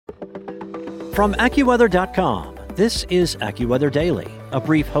From AccuWeather.com, this is AccuWeather Daily, a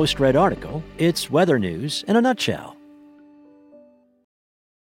brief host-read article. It's weather news in a nutshell.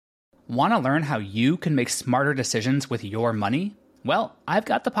 Want to learn how you can make smarter decisions with your money? Well, I've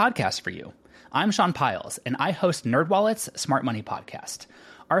got the podcast for you. I'm Sean Piles, and I host NerdWallet's Smart Money Podcast.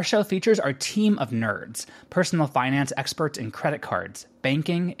 Our show features our team of nerds, personal finance experts in credit cards,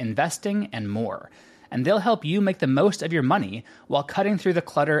 banking, investing, and more. And they'll help you make the most of your money while cutting through the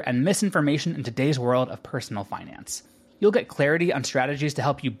clutter and misinformation in today's world of personal finance. You'll get clarity on strategies to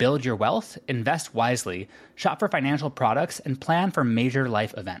help you build your wealth, invest wisely, shop for financial products, and plan for major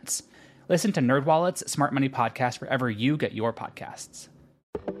life events. Listen to NerdWallet's Smart Money Podcast wherever you get your podcasts.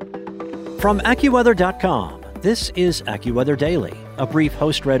 From AccuWeather.com, this is AccuWeather Daily, a brief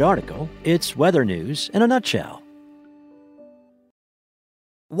host-read article. It's weather news in a nutshell.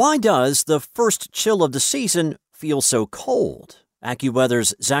 Why does the first chill of the season feel so cold?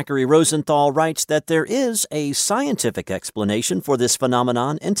 AccuWeather's Zachary Rosenthal writes that there is a scientific explanation for this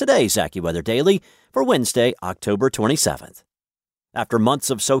phenomenon in today's AccuWeather Daily for Wednesday, October 27th. After months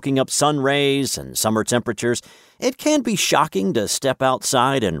of soaking up sun rays and summer temperatures, it can be shocking to step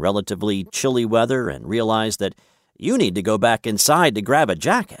outside in relatively chilly weather and realize that you need to go back inside to grab a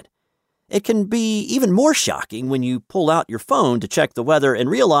jacket. It can be even more shocking when you pull out your phone to check the weather and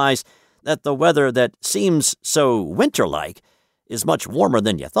realize that the weather that seems so winter-like is much warmer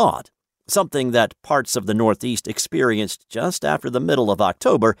than you thought, something that parts of the Northeast experienced just after the middle of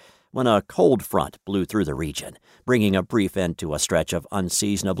October when a cold front blew through the region, bringing a brief end to a stretch of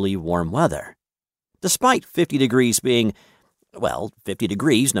unseasonably warm weather. Despite 50 degrees being, 50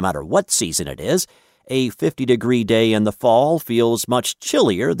 degrees no matter what season it is, a 50-degree day in the fall feels much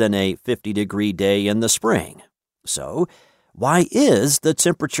chillier than a 50-degree day in the spring. So, why is the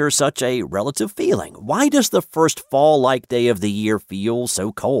temperature such a relative feeling? Why does the first fall-like day of the year feel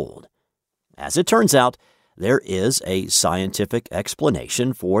so cold? As it turns out, there is a scientific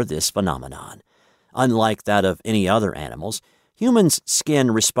explanation for this phenomenon. Unlike that of any other animals, humans'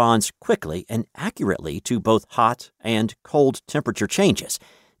 skin responds quickly and accurately to both hot and cold temperature changes.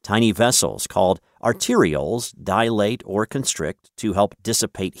 Tiny vessels called arterioles dilate or constrict to help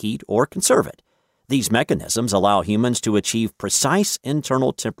dissipate heat or conserve it. These mechanisms allow humans to achieve precise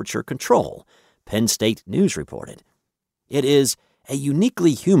internal temperature control, Penn State News reported. It is a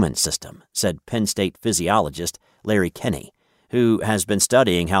uniquely human system, said Penn State physiologist Larry Kenney, who has been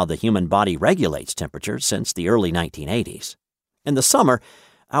studying how the human body regulates temperature since the early 1980s. In the summer,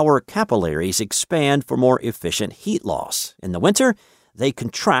 our capillaries expand for more efficient heat loss. In the winter, they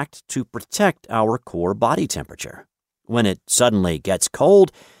contract to protect our core body temperature. When it suddenly gets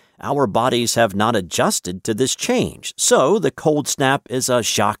cold, our bodies have not adjusted to this change, so the cold snap is a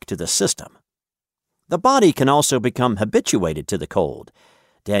shock to the system. The body can also become habituated to the cold.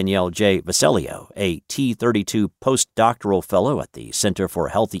 Danielle J. Vasilio, a T32 postdoctoral fellow at the Center for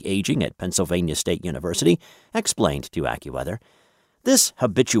Healthy Aging at Pennsylvania State University, explained to AccuWeather. This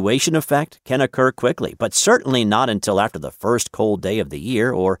habituation effect can occur quickly, but certainly not until after the first cold day of the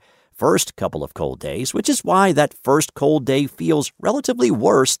year or first couple of cold days, which is why that first cold day feels relatively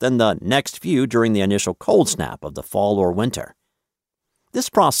worse than the next few during the initial cold snap of the fall or winter. This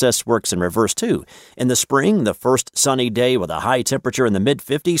process works in reverse, too. In the spring, the first sunny day with a high temperature in the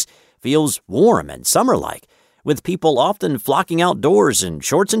mid-50s feels warm and summer-like, with people often flocking outdoors in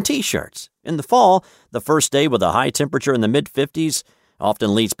shorts and T-shirts. In the fall, the first day with a high temperature in the mid-50s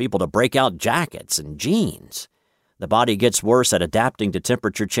often leads people to break out jackets and jeans. The body gets worse at adapting to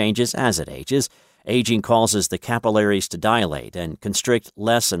temperature changes as it ages. Aging causes the capillaries to dilate and constrict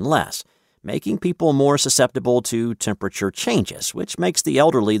less and less, making people more susceptible to temperature changes, which makes the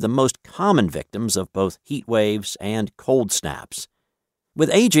elderly the most common victims of both heat waves and cold snaps.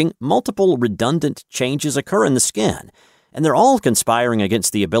 With aging, multiple redundant changes occur in the skin, and they're all conspiring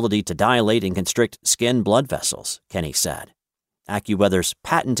against the ability to dilate and constrict skin blood vessels, Kenney said. AccuWeather's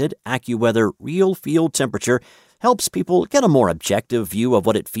patented AccuWeather Real Field Temperature helps people get a more objective view of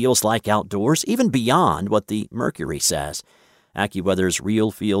what it feels like outdoors, even beyond what the mercury says. AccuWeather's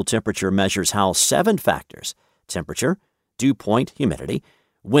Real Field Temperature measures how 7 factors – temperature, dew point humidity,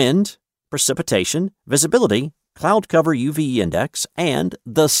 wind, precipitation, visibility, cloud cover UV index, and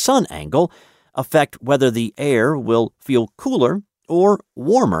the sun angle – affect whether the air will feel cooler or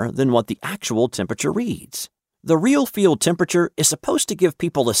warmer than what the actual temperature reads. The Real Field Temperature is supposed to give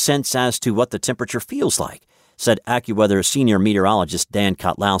people a sense as to what the temperature feels like, said AccuWeather senior meteorologist Dan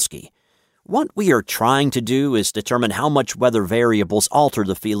Kotlowski. What we are trying to do is determine how much weather variables alter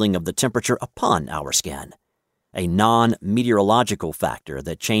the feeling of the temperature upon our skin. A non-meteorological factor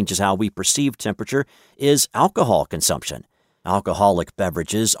that changes how we perceive temperature is alcohol consumption. Alcoholic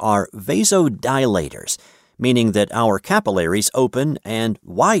beverages are vasodilators, meaning that our capillaries open and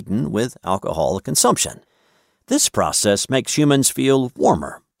widen with alcohol consumption. This process makes humans feel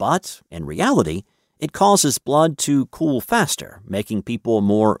warmer, but in reality, it causes blood to cool faster, making people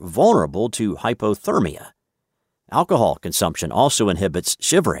more vulnerable to hypothermia. Alcohol consumption also inhibits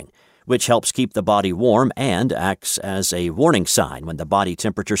shivering, which helps keep the body warm and acts as a warning sign when the body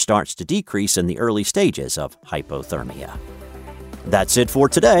temperature starts to decrease in the early stages of hypothermia. That's it for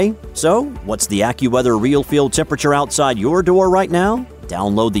today. So, what's the AccuWeather real field temperature outside your door right now?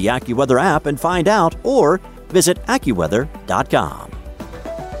 Download the AccuWeather app and find out, or visit AccuWeather.com.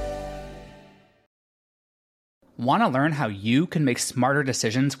 Want to learn how you can make smarter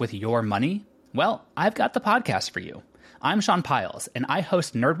decisions with your money? Well, I've got the podcast for you. I'm Sean Piles, and I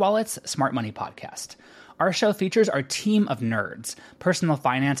host NerdWallet's Smart Money Podcast. Our show features our team of nerds, personal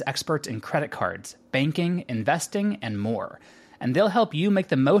finance experts in credit cards, banking, investing, and more. And they'll help you make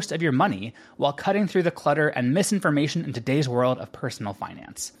the most of your money while cutting through the clutter and misinformation in today's world of personal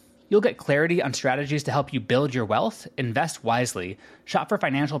finance. You'll get clarity on strategies to help you build your wealth, invest wisely, shop for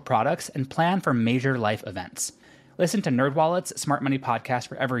financial products, and plan for major life events. Listen to NerdWallet's Smart Money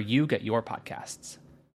Podcast wherever you get your podcasts.